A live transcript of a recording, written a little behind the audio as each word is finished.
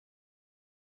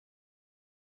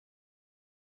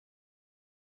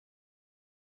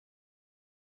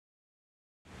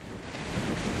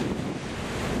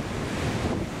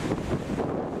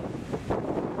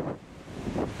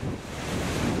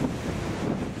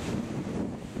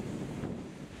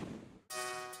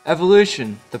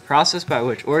Evolution, the process by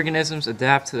which organisms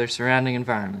adapt to their surrounding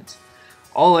environments.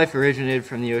 All life originated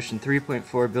from the ocean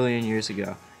 3.4 billion years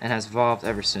ago and has evolved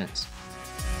ever since.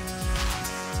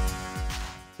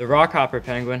 The rockhopper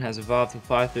penguin has evolved to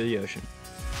fly through the ocean.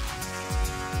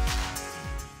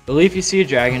 The leafy sea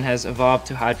dragon has evolved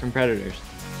to hide from predators.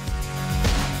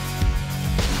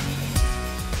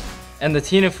 And the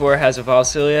ctenophore has evolved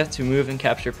cilia to move and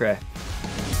capture prey.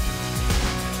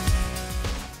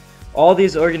 All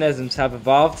these organisms have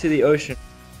evolved to the ocean,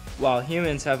 while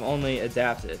humans have only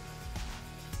adapted.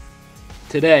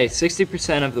 Today,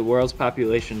 60% of the world's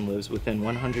population lives within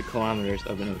 100 kilometers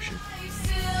of an ocean.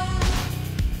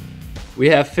 We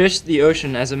have fished the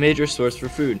ocean as a major source for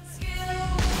food,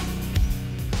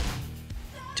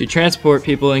 to transport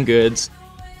people and goods,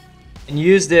 and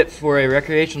used it for a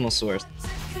recreational source.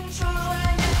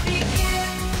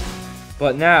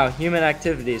 But now, human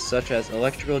activities such as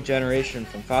electrical generation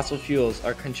from fossil fuels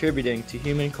are contributing to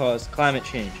human-caused climate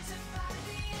change.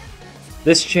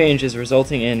 This change is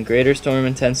resulting in greater storm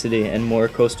intensity and more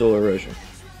coastal erosion.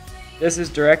 This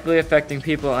is directly affecting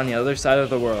people on the other side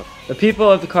of the world. The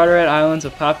people of the Carteret Islands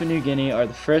of Papua New Guinea are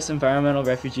the first environmental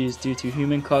refugees due to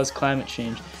human-caused climate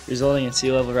change, resulting in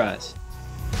sea level rise.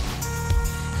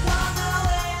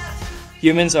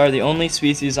 Humans are the only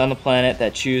species on the planet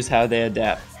that choose how they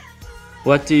adapt.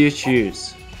 What do you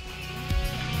choose?